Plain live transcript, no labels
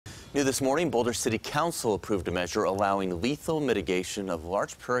New this morning, Boulder City Council approved a measure allowing lethal mitigation of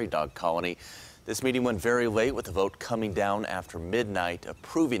large prairie dog colony. This meeting went very late with the vote coming down after midnight,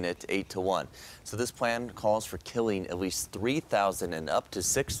 approving it 8-1. So this plan calls for killing at least 3,000 and up to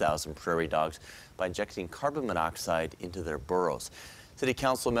 6,000 prairie dogs by injecting carbon monoxide into their burrows. City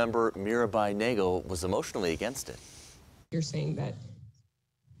Council member Mirabai Nagel was emotionally against it. You're saying that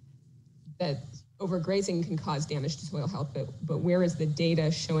overgrazing can cause damage to soil health, but where is the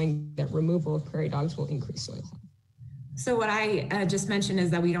data showing that removal of prairie dogs will increase soil health? So what I just mentioned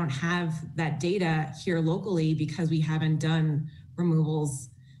is that we don't have that data here locally because we haven't done removals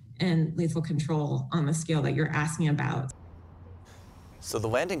and lethal control on the scale that you're asking about. So the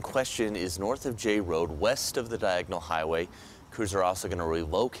land in question is north of J Road, west of the Diagonal Highway. Crews are also going to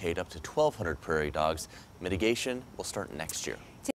relocate up to 1,200 prairie dogs. Mitigation will start next year.